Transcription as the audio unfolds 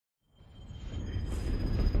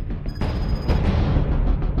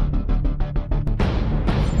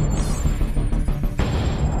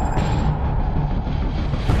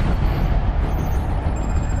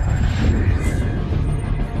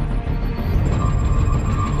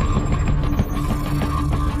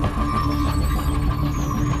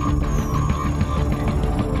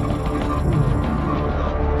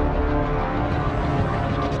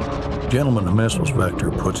Gentlemen, the missiles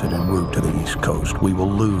vector puts it en route to the East Coast. We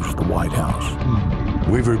will lose the White House.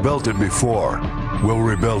 We've rebuilt it before. We'll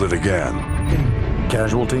rebuild it again.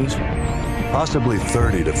 Casualties? Possibly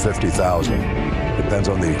 30 to 50,000. Depends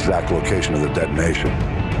on the exact location of the detonation.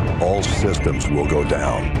 All systems will go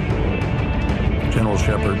down. General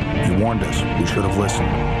Shepard, you warned us. We should have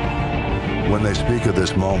listened. When they speak of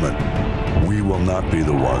this moment, we will not be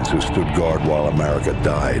the ones who stood guard while America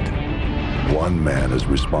died. One man is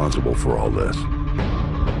responsible for all this.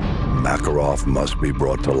 Makarov must be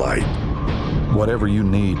brought to light. Whatever you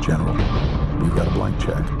need, General. We've got a blank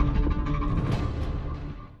check.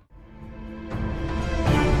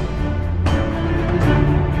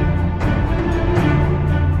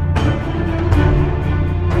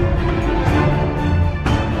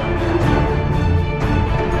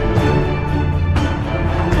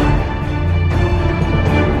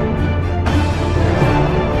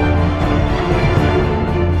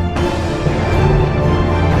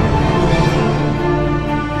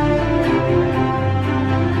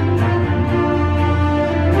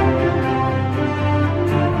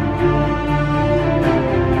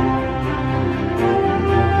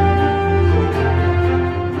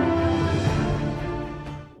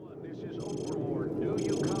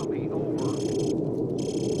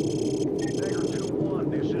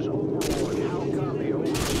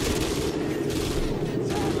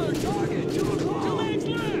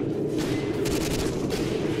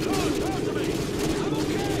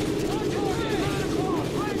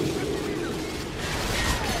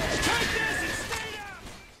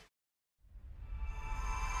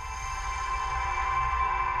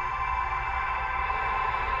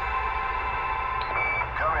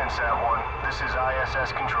 Sat-1, this is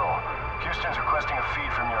ISS Control. Houston's requesting a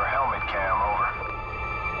feed from your helmet cam, over.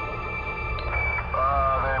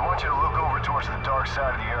 They want you to look over towards the dark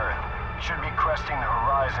side of the Earth. You should be cresting the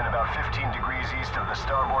horizon about 15 degrees east of the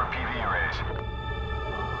starboard PV arrays.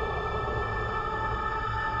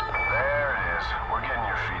 There it is. We're getting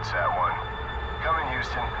your feed, Sat-1. Come in,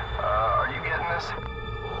 Houston. Are you getting this?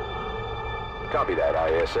 Copy that,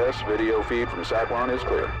 ISS. Video feed from Sat-1 is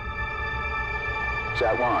clear.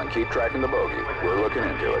 Sat-1, keep tracking the bogey. We're looking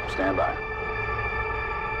into it. Stand by.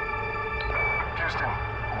 Houston,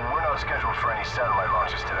 we're not scheduled for any satellite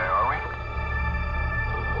launches today, are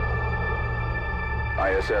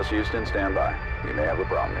we? ISS Houston, stand by. We may have a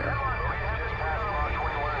problem here.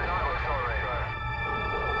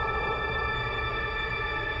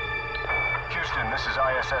 Houston, this is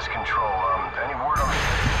ISS Control. Any word on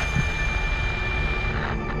the...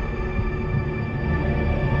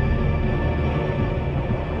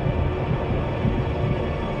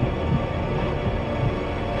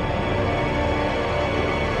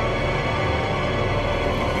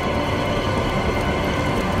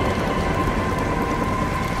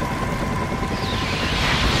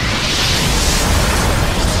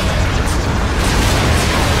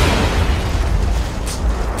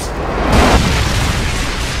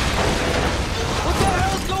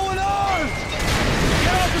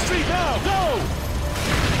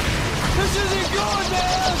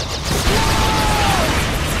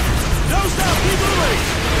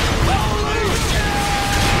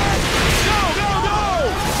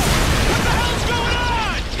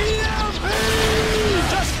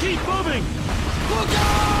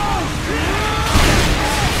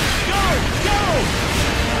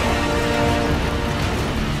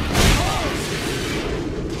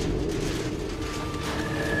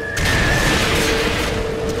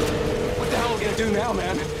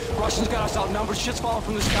 Russians got us outnumbered. Shit's falling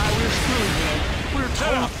from the sky. We're screwed, man. We're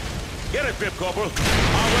tough. Get it, Pip Corporal.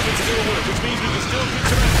 Our weapons still work, which means we can still keep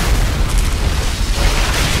them.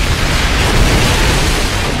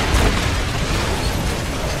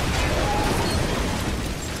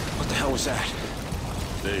 What the hell was that?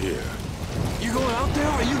 They're here. You going out there?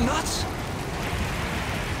 Are you nuts?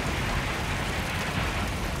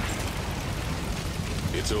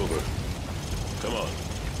 It's over. Come on.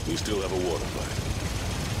 We still have a water fight.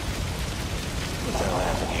 What the hell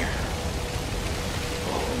happened here?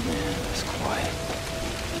 Oh man, it's quiet.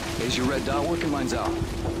 Is your red dot working? Mine's out.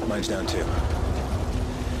 Mine's down too.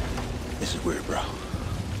 This is weird, bro.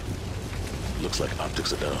 Looks like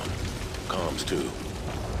optics are down. Comms too.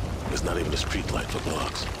 There's not even a street light for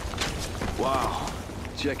blocks. Wow.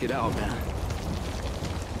 Check it out, man.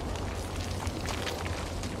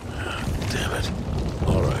 Damn it.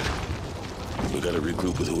 All right. We gotta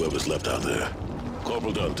regroup with whoever's left out there.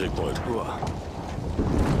 Corporal Dunn, take point.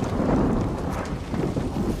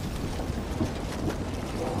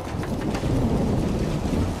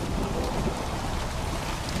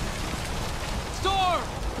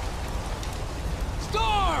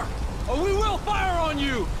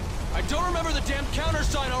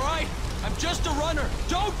 just a runner.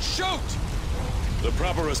 Don't shoot! The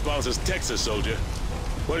proper response is Texas, soldier.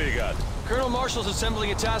 What do you got? Colonel Marshall's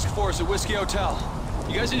assembling a task force at Whiskey Hotel.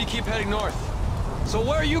 You guys need to keep heading north. So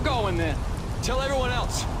where are you going then? Tell everyone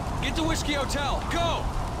else. Get to Whiskey Hotel. Go!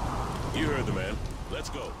 You heard the man. Let's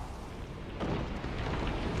go.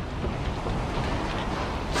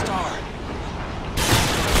 Star.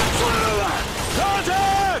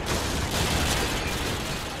 Contact!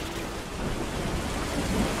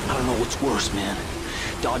 I don't know what's worse, man.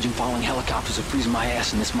 Dodging falling helicopters or freezing my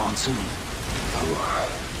ass in this monsoon.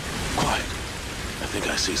 Quiet. I think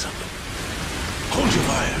I see something. Hold your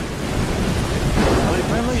fire. Are they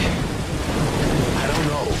friendly? I don't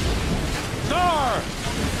know. Star!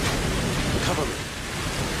 Cover me.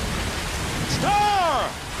 Star!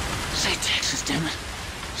 Say Texas, damn it.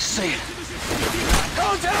 Say it.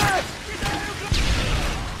 Contact!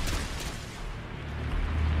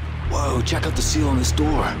 Whoa, check out the seal on this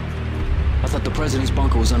door. I thought the president's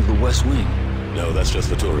bunker was under the west wing. No, that's just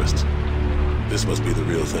for tourists. This must be the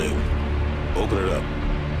real thing. Open it up.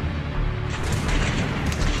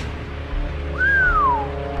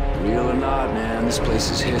 Real or not, man, this place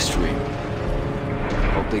is history.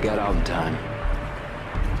 Hope they got out in time.